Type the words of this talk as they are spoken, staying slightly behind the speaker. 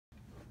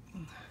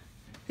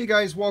Hey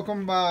guys,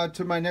 welcome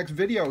to my next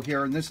video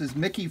here, and this is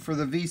Mickey for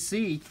the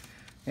VC,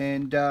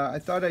 and I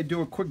thought I'd do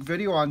a quick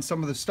video on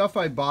some of the stuff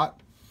I bought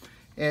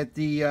at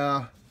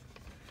the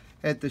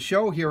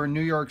show here in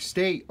New York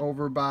State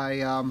over by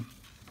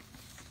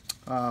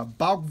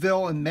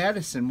Bouckville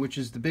Madison, which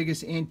is the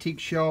biggest antique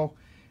show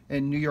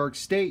in New York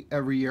State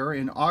every year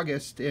in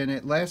August, and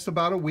it lasts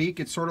about a week.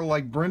 It's sort of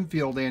like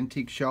Brimfield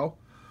Antique Show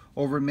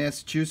over in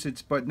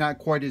Massachusetts, but not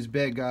quite as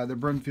big. The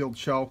Brimfield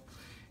show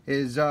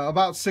is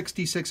about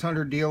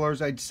 6,600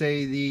 dealers. I'd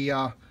say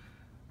the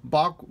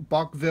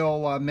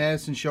Bouckville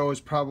Madison show is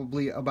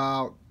probably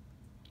about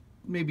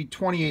maybe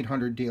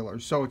 2,800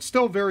 dealers. So it's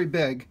still very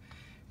big,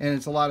 and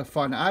it's a lot of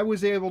fun. I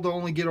was able to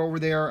only get over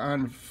there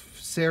on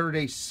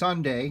Saturday,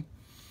 Sunday,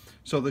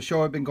 so the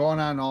show had been going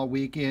on all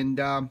week, and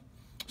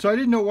so I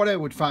didn't know what I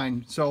would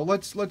find. So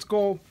let's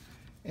go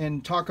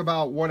and talk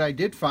about what I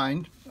did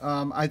find.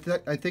 I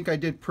think I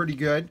did pretty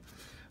good.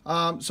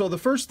 So the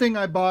first thing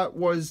I bought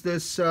was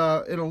this in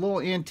a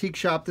little antique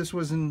shop. This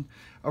was in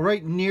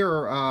right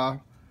near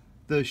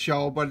the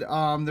show, but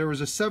there was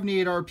a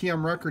 78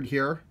 RPM record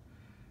here,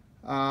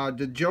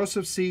 the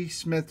Joseph C.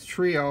 Smith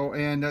Trio,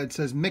 and it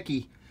says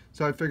Mickey.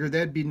 So I figured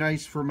that'd be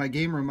nice for my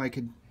game room. I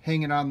could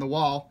hang it on the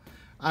wall.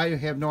 I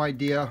have no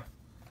idea.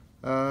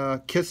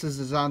 Kisses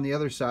is on the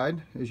other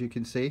side, as you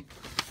can see,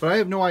 but I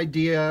have no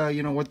idea,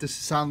 you know, what this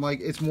sounds like.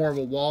 It's more of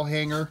a wall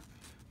hanger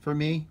for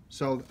me,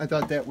 so I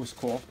thought that was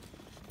cool.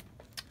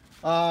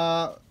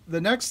 The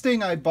next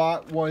thing I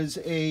bought was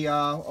a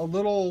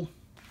little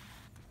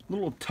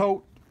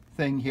tote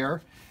thing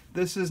here.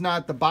 This is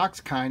not the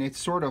box kind. It's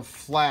sort of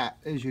flat,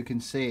 as you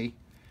can see,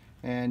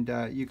 and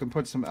you can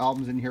put some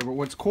albums in here. But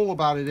what's cool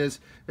about it is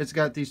it's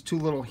got these two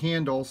little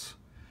handles,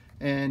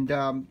 and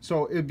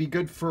so it'd be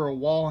good for a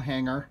wall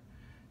hanger.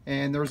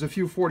 And there's a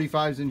few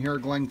 45s in here,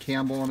 Glenn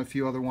Campbell and a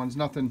few other ones.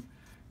 Nothing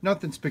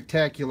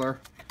spectacular,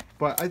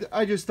 but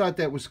I just thought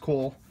that was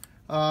cool.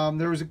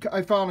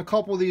 I found a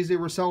couple of these. They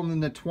were selling in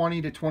the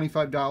 $20 to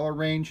 $25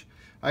 range.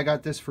 I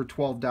got this for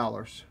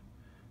 $12.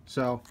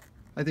 So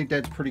I think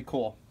that's pretty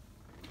cool.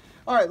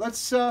 All right,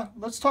 let's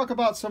talk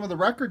about some of the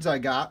records I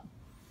got.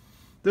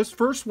 This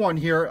first one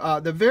here,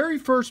 the very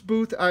first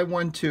booth I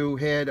went to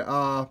had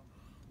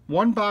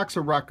one box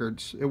of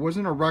records. It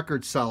wasn't a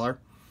record seller,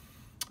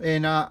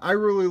 and I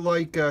really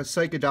like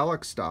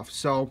psychedelic stuff.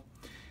 So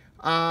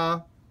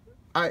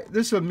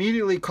this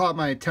immediately caught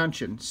my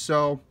attention.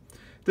 So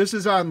this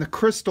is on the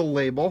Crystal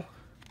label,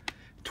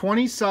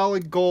 20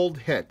 solid gold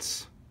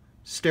hits,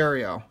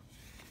 stereo.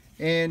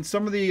 And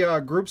some of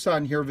the groups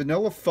on here: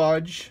 Vanilla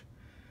Fudge,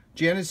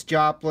 Janis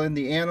Joplin,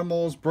 The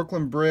Animals,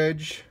 Brooklyn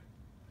Bridge,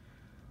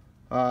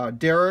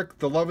 Derek,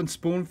 The Lovin'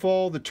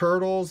 Spoonful, The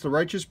Turtles, The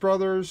Righteous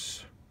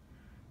Brothers,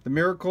 The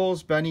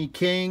Miracles, Benny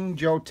King,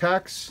 Joe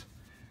Tex.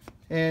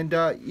 And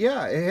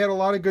yeah, it had a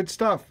lot of good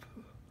stuff.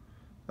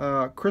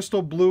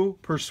 Crystal Blue,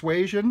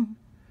 Persuasion,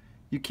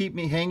 You Keep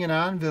Me Hanging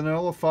On,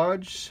 Vanilla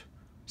Fudge,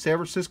 San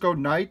Francisco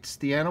Nights,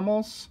 The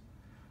Animals,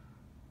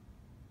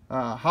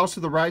 House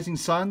of the Rising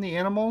Sun, The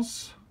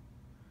Animals.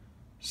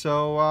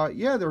 So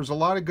yeah, there was a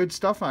lot of good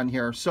stuff on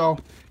here. So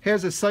it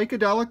has a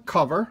psychedelic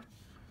cover,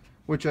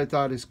 which I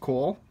thought is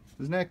cool.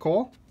 Isn't that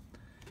cool?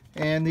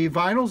 And the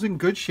vinyl's in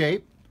good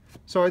shape.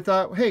 So I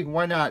thought, hey,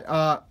 why not?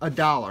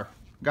 $1.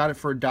 Got it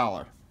for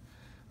 $1.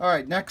 All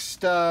right, next,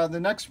 the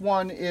next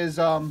one is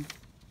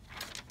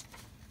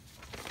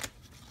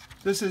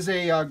this is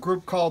a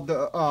group called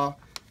the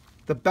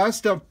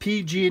Best of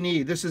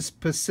PG&E. This is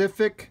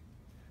Pacific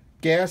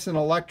Gas and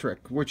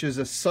Electric, which is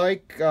a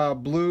psych,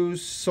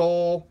 blues,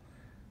 soul,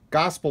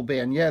 gospel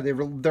band. Yeah,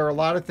 they're a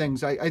lot of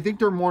things. I think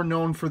they're more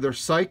known for their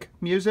psych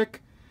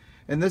music,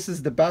 and this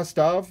is the best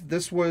of.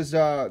 This was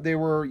they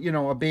were, you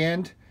know, a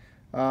band.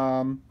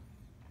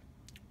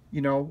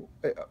 You know,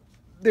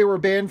 they were a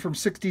band from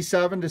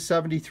 '67 to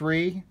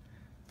 '73.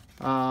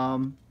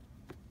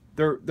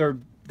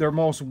 Their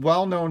most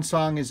well-known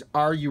song is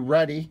 "Are You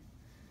Ready?"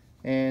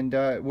 and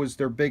it was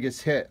their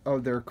biggest hit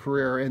of their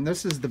career. And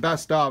this is the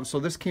best of. So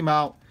this came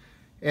out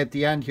at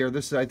the end here.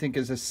 This, I think,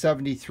 is a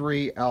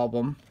 '73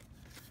 album.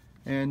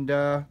 And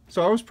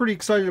so I was pretty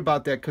excited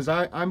about that, because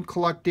I'm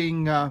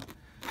collecting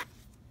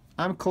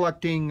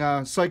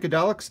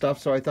psychedelic stuff,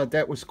 so I thought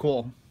that was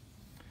cool.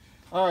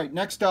 All right,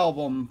 next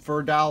album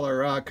for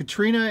 $1,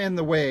 Katrina and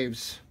the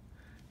Waves.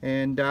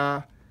 And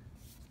I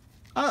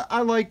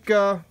like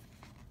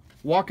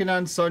Walking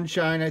on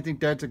Sunshine. I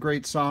think that's a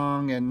great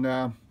song,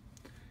 and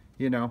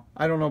you know,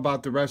 I don't know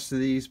about the rest of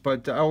these,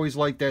 but I always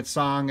liked that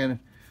song, and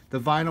the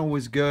vinyl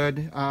was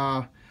good.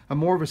 I'm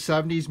more of a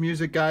 70s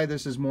music guy.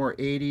 This is more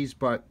 80s,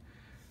 but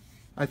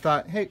I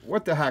thought, hey,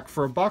 what the heck,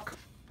 for $1,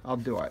 I'll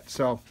do it.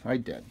 So I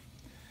did.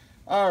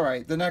 All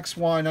right, the next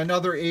one,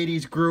 another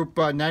 80s group,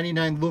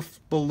 99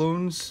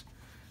 Luftballons.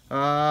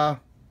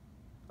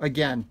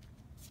 Again,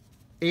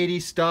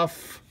 80s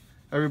stuff.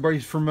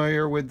 Everybody's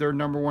familiar with their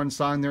 #1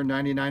 song, their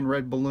 99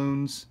 Red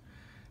Balloons.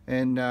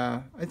 And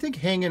I think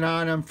Hanging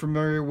On I'm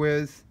familiar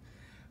with.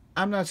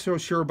 I'm not so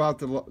sure about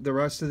the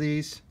rest of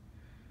these.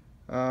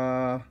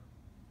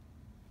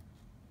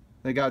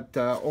 They got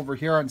over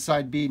here on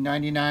side B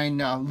 99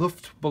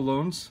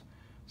 Luftballons.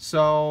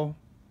 So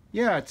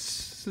yeah,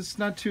 it's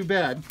not too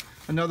bad.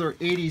 Another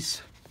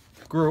 80s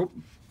group,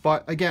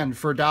 but again,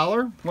 for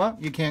 $1, well,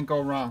 you can't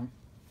go wrong.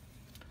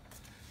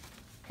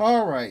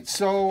 All right,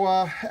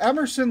 so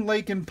Emerson,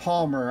 Lake and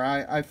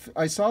Palmer.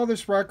 I saw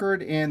this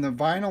record and the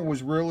vinyl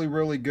was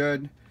really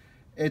good.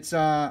 It's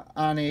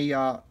on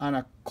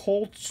a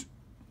Colt.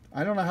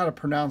 I don't know how to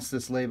pronounce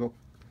this label.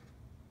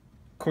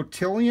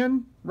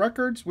 Cotillion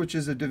Records, which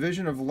is a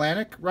division of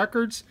Atlantic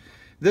Records.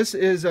 This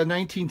is a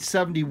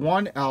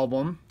 1971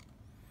 album.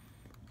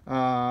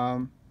 I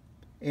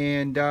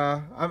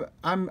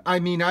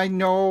mean, I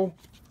know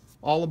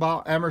all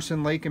about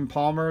Emerson, Lake and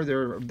Palmer.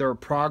 They're a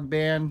prog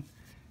band,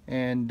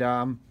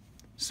 and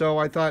so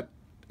I thought,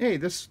 hey,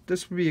 this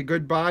would be a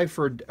good buy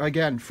for,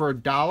 again, for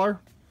 $1.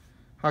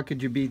 How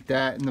could you beat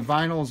that? And the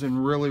vinyl's in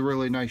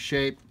really nice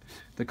shape.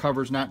 The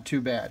cover's not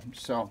too bad.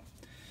 So,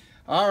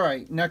 all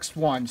right, next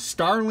one,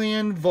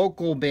 Starland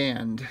Vocal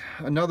Band,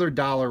 another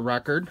 $1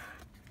 record,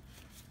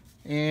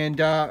 and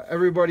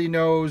everybody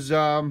knows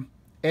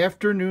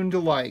Afternoon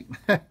Delight.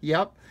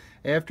 Yep,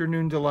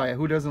 Afternoon Delight.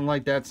 Who doesn't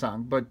like that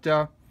song?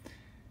 But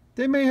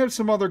they may have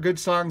some other good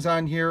songs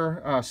on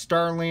here.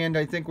 Starland,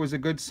 I think, was a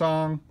good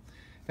song,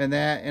 and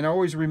I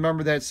always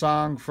remember that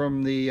song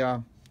from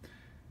the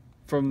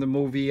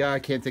movie. I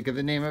can't think of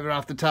the name of it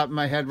off the top of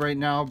my head right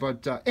now,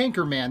 but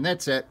Anchorman.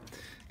 That's it,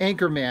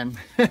 Anchorman.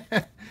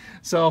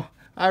 So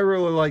I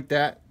really like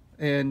that,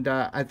 and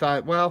I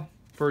thought, well,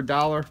 for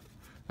 $1,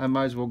 I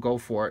might as well go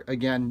for it.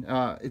 Again,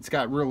 it's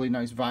got really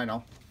nice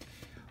vinyl.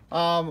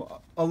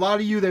 A lot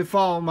of you that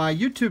follow my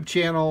YouTube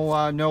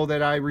channel know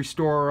that I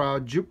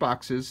restore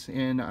jukeboxes,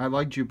 and I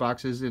like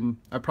jukeboxes, and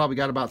I probably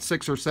got about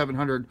 600 or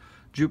 700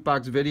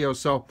 jukebox videos.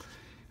 So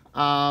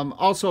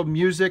also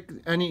music,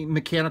 any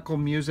mechanical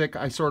music,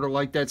 I sort of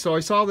like that. So I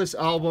saw this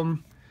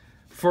album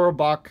for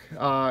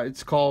 $1.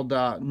 It's called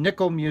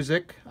Nickel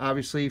Music,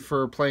 obviously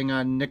for playing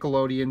on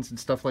Nickelodeons and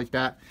stuff like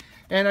that.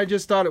 And I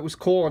just thought it was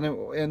cool.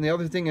 And the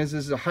other thing is,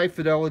 this is a high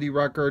fidelity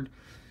record,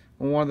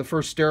 one of the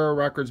first stereo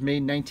records made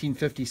in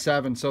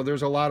 1957. So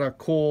there's a lot of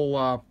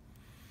cool,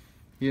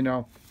 you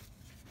know,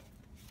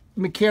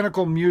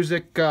 mechanical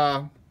music,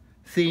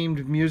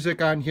 themed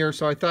music on here.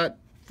 So I thought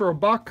for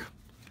 $1,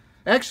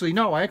 actually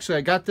no, I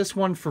got this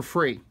one for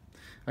free.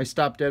 I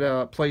stopped at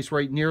a place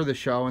right near the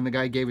show, and the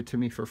guy gave it to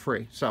me for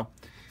free. So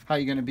how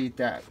you gonna beat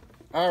that?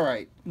 All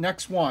right,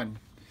 next one,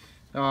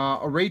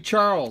 Ray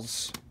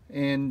Charles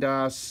and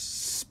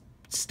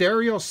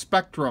Stereo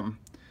Spectrum.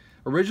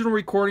 Original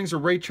recordings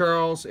of Ray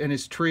Charles and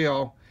his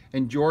trio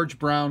and George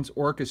Brown's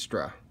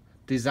orchestra.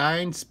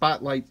 Design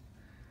Spotlight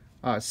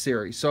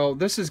series. So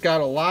this has got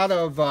a lot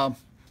of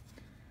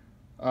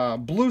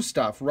blues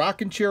stuff.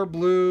 Rockin' chair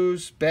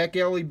blues, back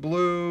alley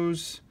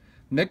blues,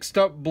 mixed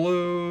up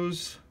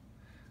blues,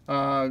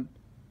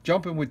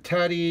 jumping with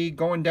Teddy,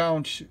 going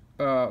down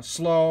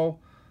slow,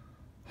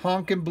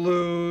 honkin'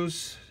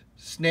 blues,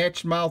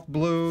 snatch mouth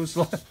blues,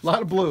 a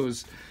lot of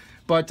blues.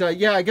 But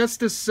yeah, I guess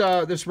this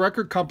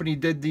record company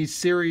did these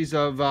series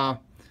of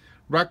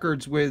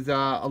records with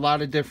a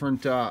lot of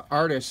different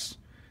artists.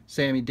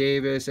 Sammy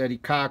Davis, Eddie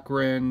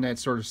Cochran, that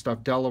sort of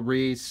stuff, Della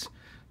Reese.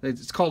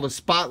 It's called a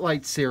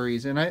Spotlight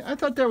series, and I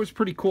thought that was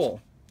pretty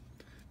cool.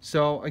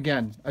 So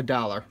again,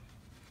 $1.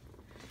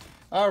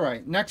 All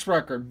right, next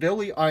record,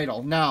 Billy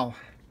Idol. Now,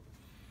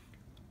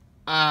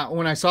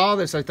 when I saw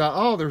this, I thought,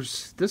 oh,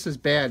 this is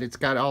bad. It's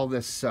got all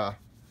this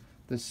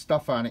this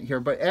stuff on it here,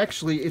 but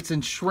actually it's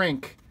in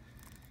shrink,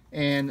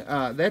 and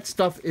that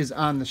stuff is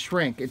on the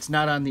shrink. It's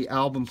not on the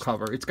album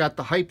cover. It's got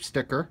the hype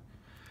sticker,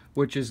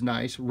 which is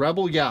nice.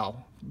 Rebel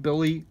Yell,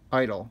 Billy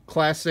Idol,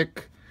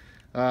 classic.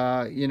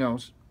 You know,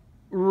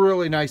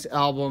 really nice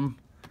album,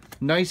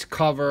 nice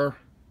cover,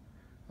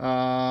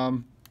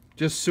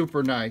 just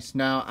super nice.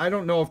 Now, I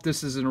don't know if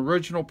this is an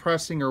original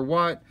pressing or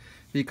what,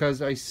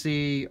 because I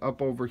see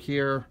up over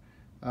here,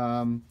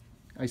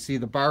 I see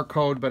the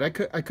barcode, but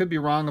I could be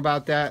wrong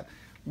about that.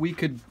 We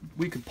could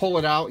pull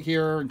it out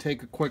here and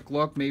take a quick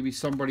look. Maybe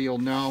somebody will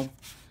know.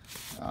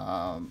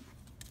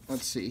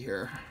 Let's see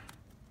here.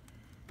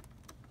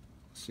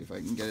 Let's see if I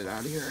can get it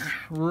out of here.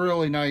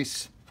 Really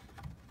nice.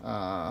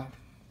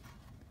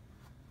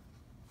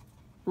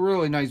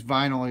 Really nice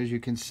vinyl, as you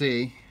can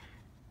see,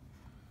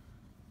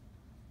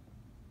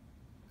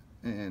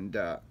 and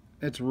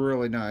it's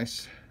really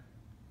nice.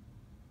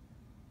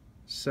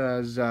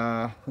 Says,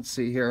 let's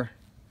see here,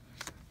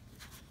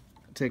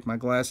 take my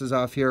glasses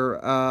off here,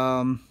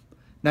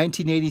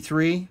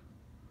 1983,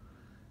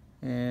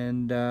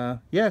 and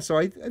yeah, so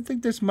I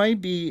think this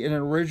might be an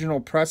original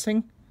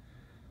pressing.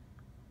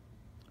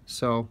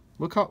 So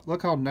look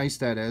how nice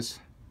that is.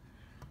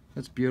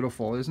 That's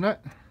beautiful, isn't it?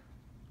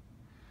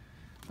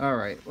 All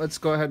right, let's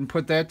go ahead and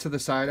put that to the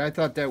side. I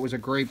thought that was a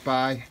great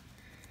buy.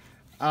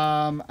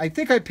 I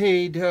think I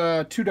paid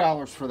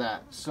 $2 for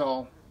that,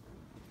 so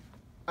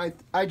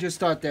I just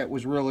thought that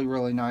was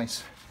really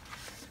nice.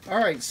 All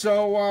right,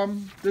 so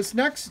this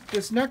next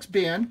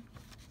band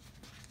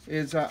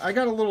is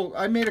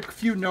I made a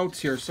few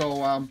notes here,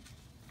 so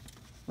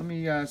Let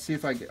me see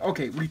if I get...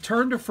 Okay,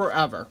 Return to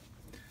Forever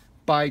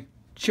by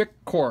Chick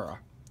Corea.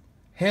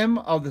 Hymn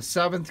of the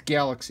Seventh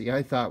Galaxy.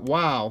 I thought,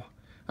 wow.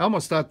 I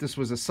almost thought this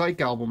was a Psych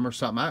album or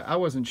something. I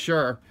wasn't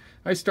sure.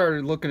 I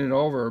started looking it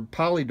over.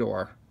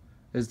 Polydor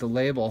is the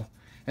label.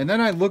 And then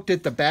I looked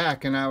at the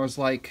back and I was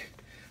like...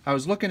 I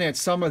was looking at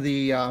some of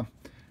the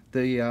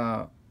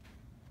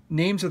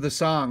names of the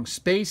songs.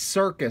 Space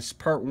Circus,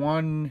 Part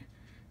 1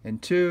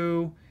 and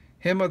 2.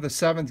 Hymn of the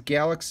Seventh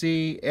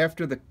Galaxy,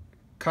 After the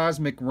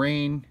Cosmic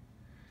Rain.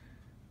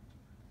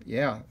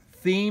 Yeah.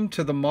 Theme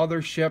to the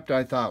Mothership.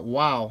 I thought,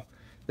 wow,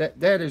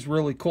 that is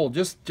really cool.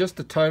 Just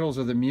the titles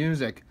of the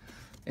music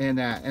and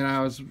that. And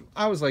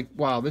I was like,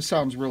 wow, this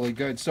sounds really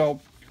good. So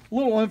a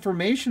little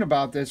information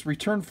about this.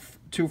 Return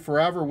to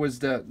Forever was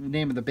the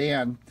name of the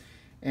band,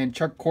 and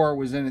Chuck Corea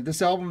was in it.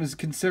 This album is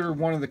considered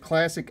one of the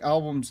classic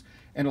albums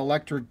in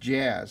electric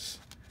jazz.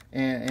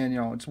 And you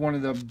know, it's one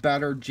of the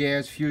better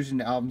jazz fusion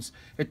albums.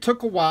 It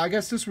took a while. I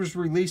guess this was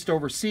released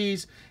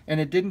overseas, and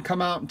it didn't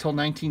come out until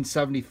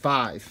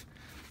 1975.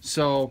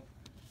 So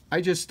I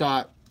just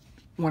thought,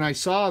 when I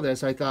saw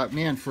this, I thought,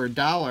 man, for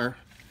 $1,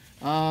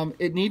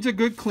 it needs a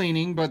good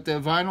cleaning, but the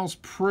vinyl's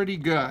pretty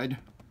good.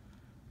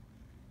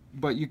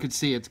 But you could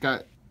see it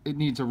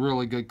needs a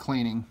really good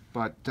cleaning.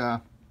 But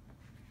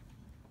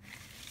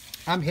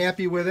I'm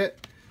happy with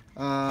it.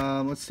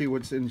 Let's see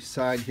what's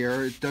inside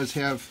here. It does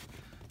have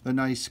the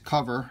nice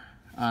cover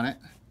on it,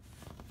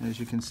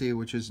 as you can see,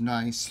 which is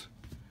nice.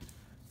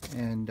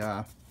 And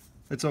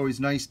it's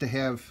always nice to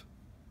have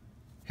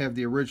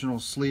the original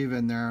sleeve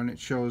in there, and it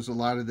shows a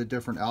lot of the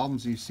different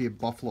albums. You see a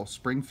Buffalo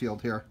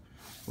Springfield here,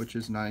 which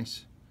is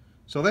nice.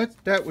 So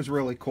that was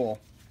really cool.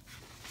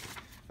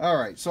 All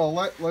right, so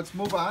let's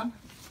move on.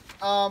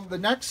 The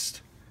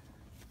next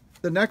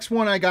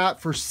one I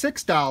got for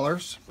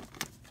 $6.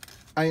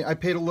 I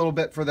paid a little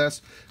bit for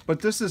this,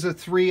 but this is a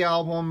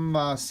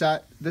 3-album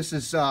set. This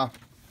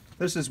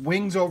is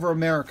Wings Over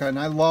America, and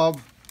I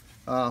love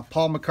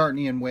Paul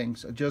McCartney and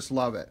Wings. I just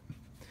love it.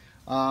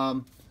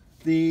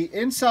 The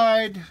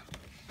inside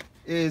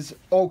is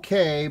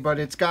okay, but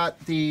it's got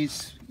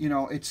these, you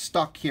know, it's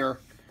stuck here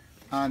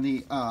on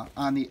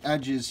the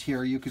edges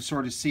here. You can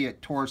sort of see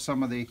it tore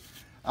some of the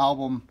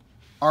album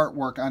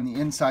artwork on the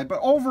inside, but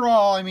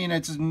overall, I mean,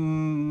 it's you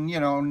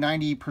know,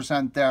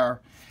 90%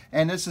 there.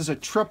 And this is a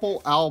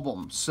triple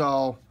album,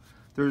 so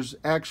there's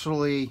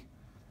actually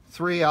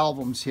 3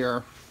 albums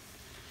here.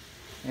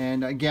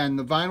 And again,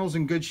 the vinyl's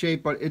in good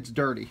shape, but it's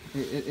dirty.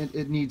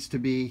 It needs to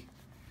be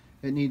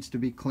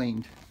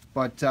cleaned.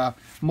 But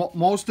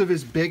most of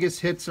his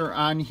biggest hits are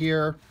on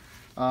here.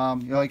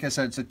 Like I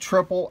said, it's a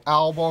triple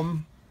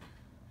album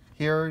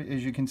here,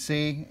 as you can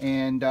see.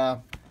 And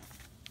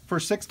for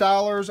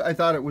 $6, I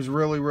thought it was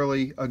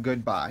really a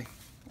good buy.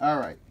 All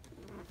right,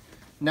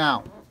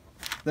 now.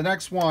 The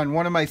next one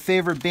of my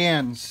favorite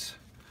bands,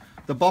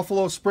 the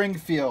Buffalo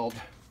Springfield.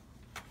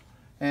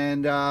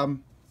 And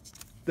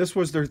this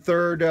was their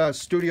 3rd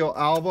studio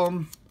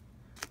album,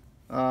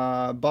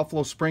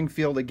 Buffalo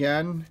Springfield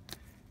again.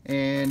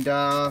 And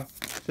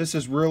this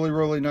is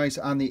really nice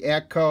on the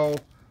Atco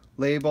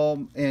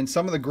label. And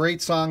some of the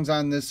great songs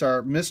on this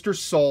are Mr.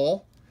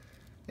 Soul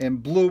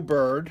and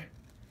Bluebird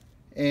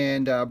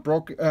and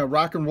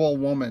Rock and Roll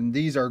Woman.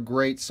 These are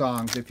great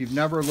songs. If you've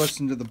never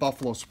listened to the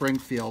Buffalo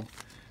Springfield,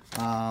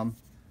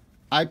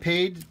 I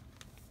paid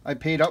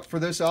up for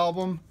this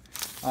album.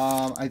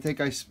 I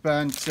think I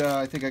spent,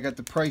 I think I got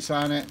the price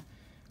on it.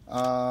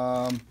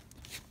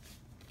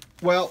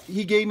 Well,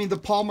 he gave me the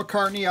Paul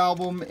McCartney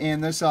album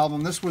and this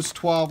album. This was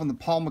 $12 and the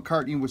Paul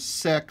McCartney was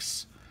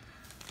 $6.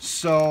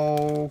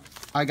 So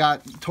I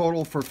got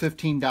total for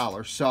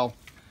 $15. So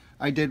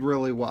I did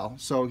really well.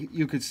 So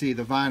you could see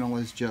the vinyl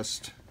is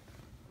just,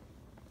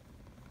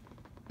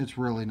 it's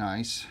really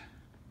nice,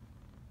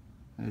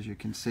 as you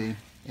can see.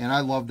 And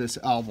I love this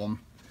album.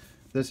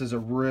 This is a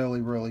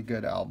really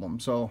good album.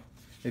 So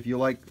if you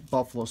like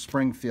Buffalo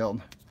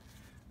Springfield,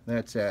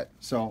 that's it.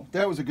 So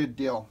that was a good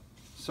deal.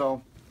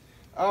 So,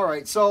 all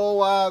right.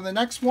 So the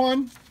next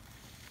one,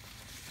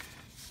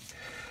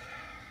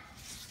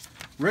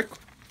 Rick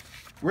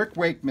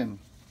Wakeman.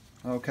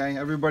 Okay,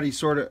 everybody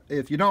sort of,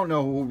 if you don't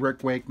know who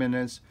Rick Wakeman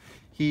is,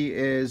 he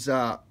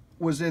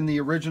was in the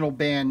original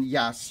band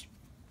Yes,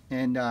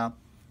 and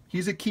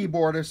he's a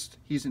keyboardist.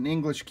 He's an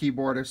English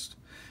keyboardist.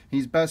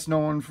 He's best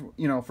known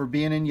for, for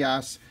being in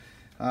Yes.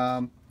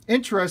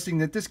 Interesting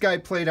that this guy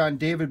played on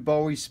David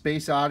Bowie's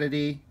Space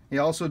Oddity. He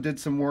also did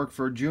some work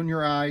for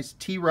Junior Eyes,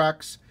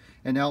 T-Rex,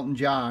 and Elton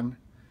John.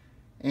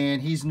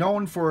 And he's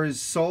known for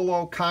his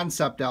solo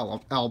concept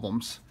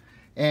albums.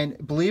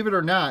 And believe it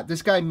or not,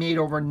 this guy made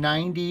over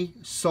 90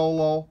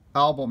 solo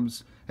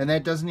albums, and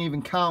that doesn't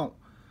even count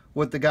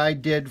what the guy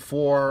did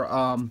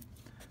with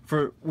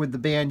the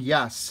band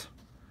Yes.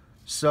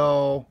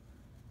 So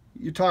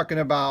you're talking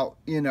about,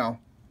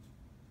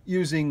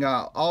 using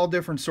all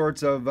different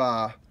sorts of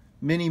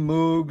mini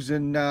Moogs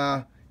and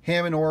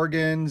Hammond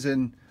organs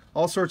and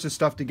all sorts of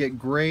stuff to get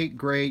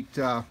great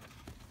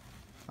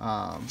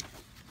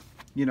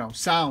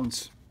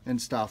sounds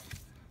and stuff.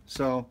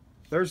 So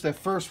there's the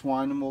first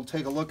one, and we'll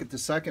take a look at the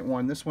second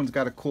one. This one's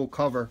got a cool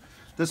cover.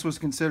 This was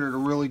considered a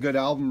really good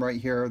album right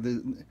here.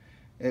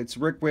 It's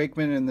Rick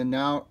Wakeman and the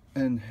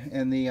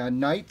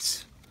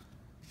Knights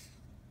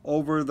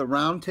Over the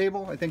Round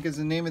Table, I think is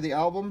the name of the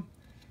album.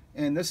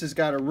 And this has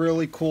got a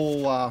really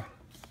cool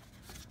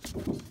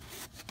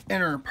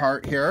inner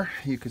part here.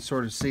 You can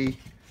sort of see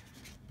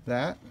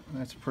that.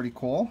 That's pretty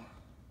cool.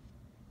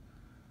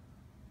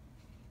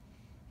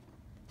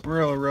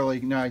 Really, really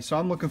nice. So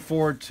I'm looking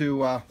forward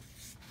to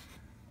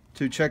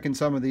checking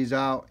some of these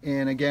out.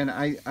 And again,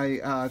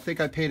 I think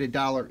I paid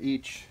 $1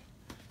 each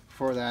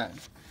for that.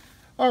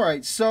 All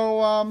right,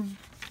 so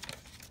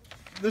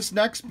this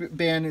next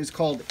band is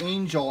called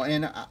Angel,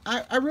 and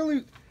I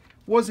really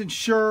wasn't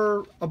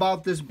sure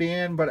about this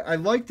band, but I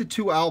liked the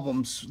two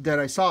albums that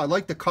I saw. I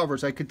liked the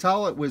covers. I could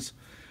tell it was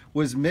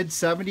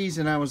mid-70s,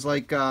 and I was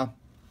like, yeah,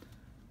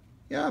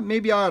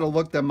 maybe I ought to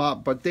look them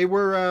up. But they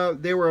were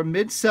a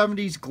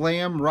mid-70s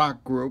glam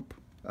rock group,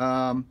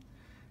 and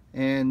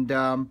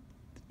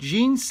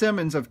Gene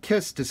Simmons of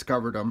Kiss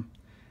discovered them,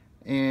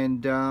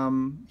 and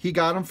he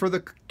got them for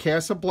the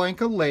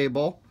Casablanca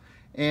label,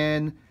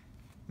 and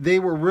they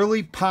were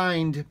really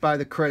pined by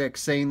the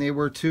critics, saying they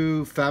were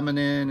too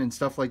feminine and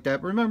stuff like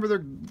that. But remember,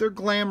 they're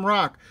glam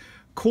rock.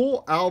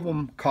 Cool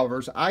album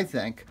covers, I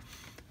think.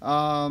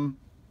 So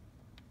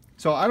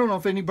I don't know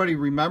if anybody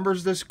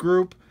remembers this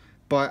group,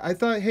 but I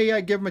thought, hey,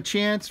 I'd give them a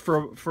chance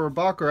for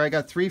 $1, or I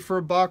got 3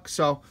 for $1.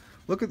 So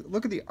look at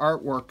the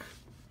artwork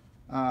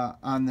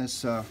on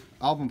this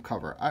album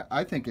cover.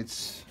 I think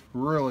it's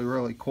really,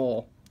 really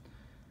cool.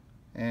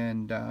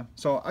 And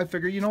so I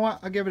figured, you know what,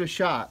 I'll give it a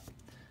shot.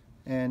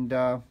 And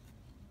there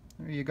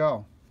you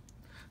go.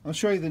 I'll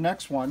show you the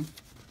next one.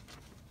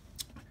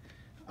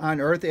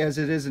 On Earth as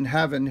It Is in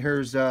Heaven.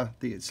 Here's the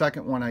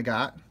second one I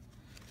got.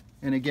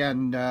 And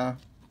again,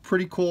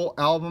 pretty cool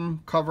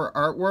album cover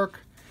artwork.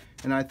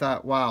 And I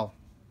thought, wow,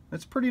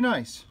 that's pretty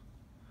nice.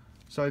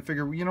 So I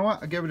figured, you know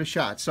what, I'll give it a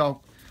shot.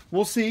 So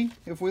we'll see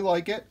if we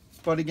like it.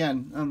 But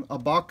again,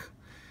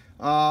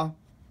 $1.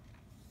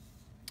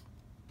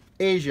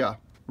 Asia.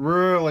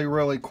 Really,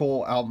 really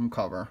cool album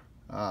cover.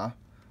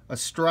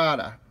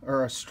 Astray,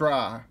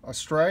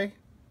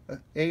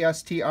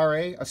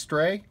 A-S-T-R-A,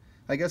 Astray,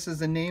 I guess is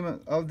the name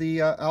of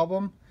the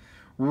album.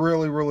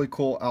 Really, really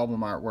cool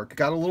album artwork.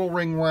 Got a little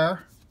ring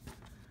wear.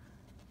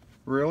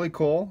 Really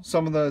cool.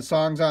 Some of the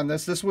songs on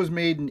this was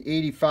made in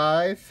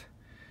 '85.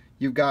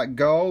 You've got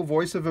Go,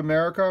 Voice of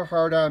America,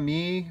 Hard on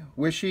Me,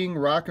 Wishing,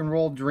 Rock and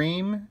Roll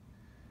Dream,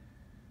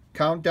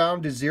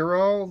 Countdown to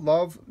Zero,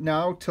 Love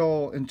Now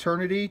Till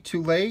Eternity,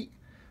 Too Late,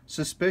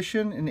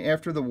 Suspicion, and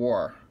After the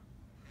War.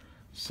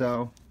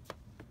 So,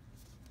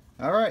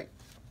 all right,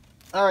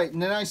 and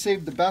then I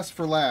saved the best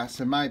for last,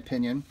 in my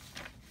opinion.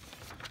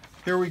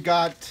 Here we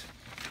got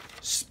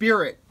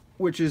Spirit,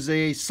 which is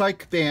a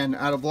psych band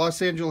out of Los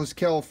Angeles,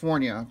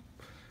 California.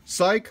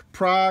 Psych,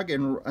 prog,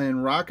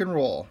 and rock and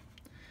roll.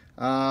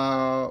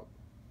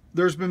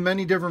 There's been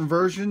many different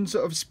versions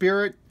of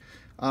Spirit.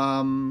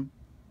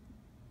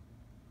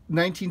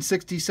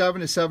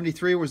 1967 to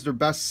 73 was their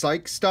best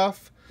psych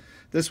stuff.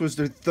 This was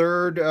their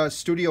third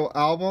studio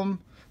album,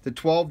 The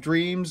 12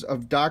 Dreams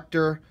of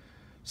Dr.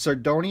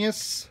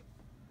 Sardonius,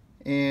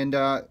 and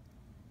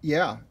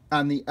yeah,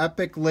 on the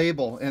Epic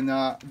label. And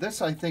this,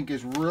 I think,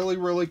 is really,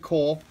 really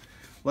cool.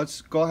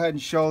 Let's go ahead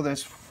and show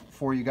this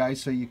for you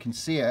guys so you can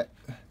see it.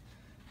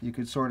 You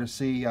can sort of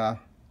see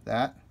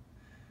that.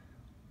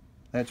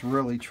 That's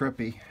really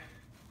trippy.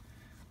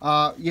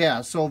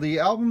 Yeah, so the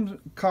album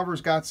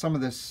cover's got some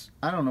of this.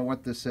 I don't know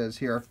what this is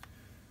here,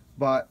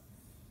 but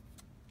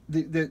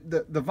the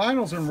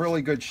vinyl's in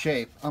really good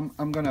shape.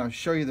 I'm gonna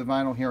show you the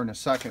vinyl here in a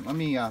second. Let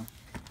me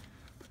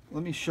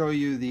show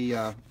you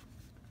the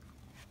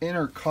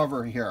inner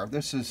cover here.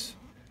 This is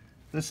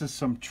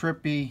some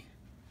trippy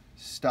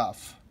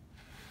stuff.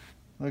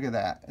 Look at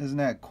that. Isn't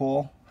that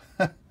cool?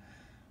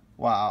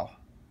 Wow.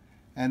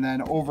 And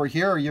then over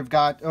here you've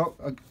got, oh,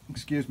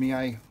 excuse me,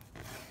 I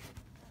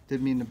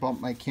didn't mean to bump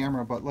my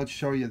camera, but let's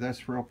show you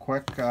this real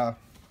quick.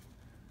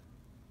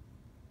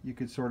 You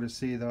could sort of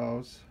see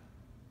those.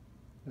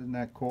 Isn't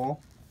that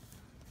cool?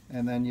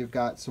 And then you've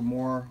got some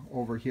more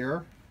over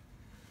here.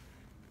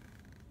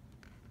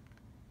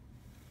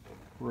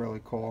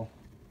 Really cool.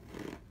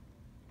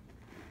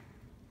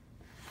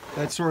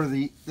 That's sort of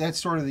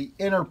the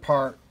inner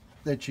part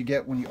that you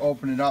get when you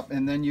open it up,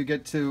 and then you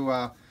get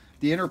to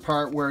the inner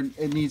part where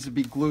it needs to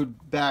be glued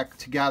back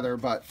together.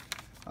 But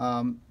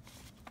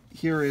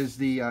here is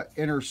the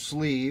inner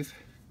sleeve.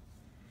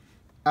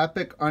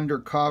 Epic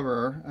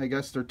Undercover. I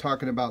guess they're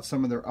talking about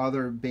some of their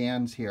other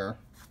bands here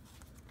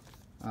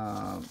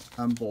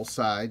on both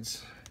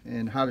sides,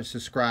 and how to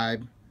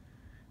subscribe.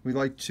 We'd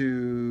like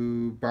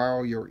to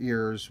borrow your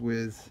ears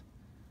with,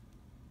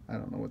 I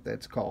don't know what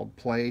that's called,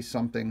 play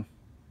something,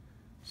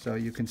 so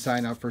you can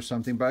sign up for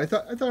something. But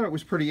I thought it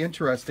was pretty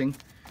interesting.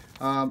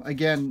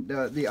 Again,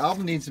 the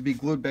album needs to be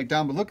glued back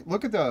down, but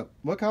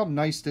look how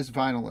nice this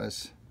vinyl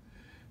is.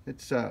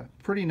 It's a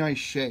pretty nice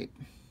shape.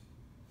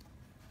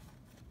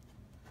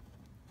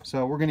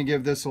 So we're going to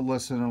give this a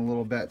listen in a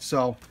little bit.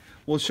 So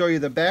we'll show you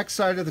the back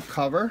side of the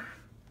cover.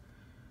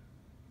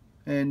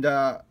 And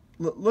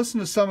listen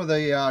to some of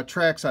the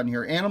tracks on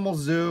here. Animal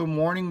Zoo,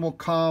 Morning Will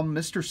Come,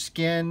 Mr.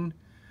 Skin,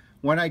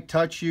 When I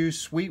Touch You,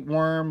 Sweet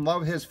Worm,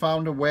 Love Has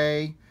Found a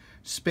Way,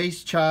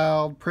 Space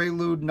Child,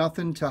 Prelude,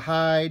 Nothing to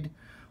Hide,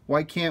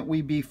 Why Can't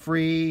We Be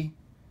Free,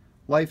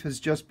 Life Has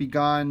Just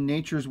Begun,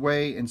 Nature's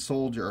Way, and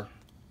Soldier.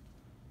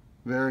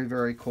 Very,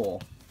 very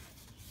cool.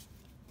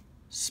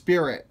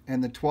 Spirit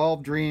and the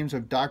 12 Dreams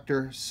of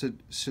Dr.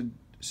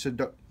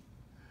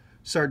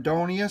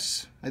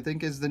 Sardonius, I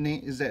think is the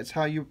name, that's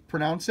how you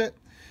pronounce it.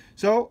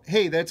 So,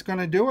 hey, that's going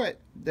to do it.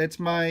 That's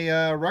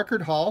my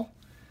record haul.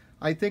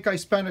 I think I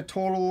spent a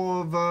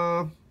total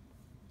of,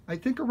 I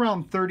think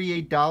around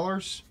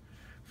 $38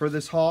 for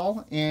this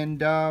haul.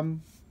 And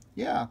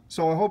yeah,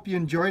 so I hope you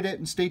enjoyed it,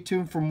 and stay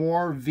tuned for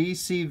more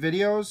VC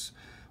videos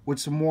with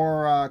some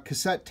more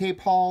cassette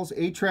tape hauls,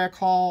 8-track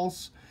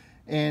hauls,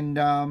 and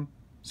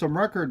some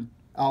record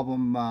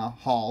album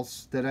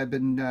hauls that I've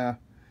been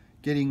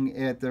getting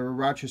at the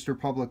Rochester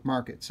Public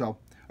Market. So,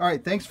 all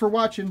right, thanks for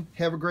watching.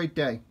 Have a great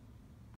day.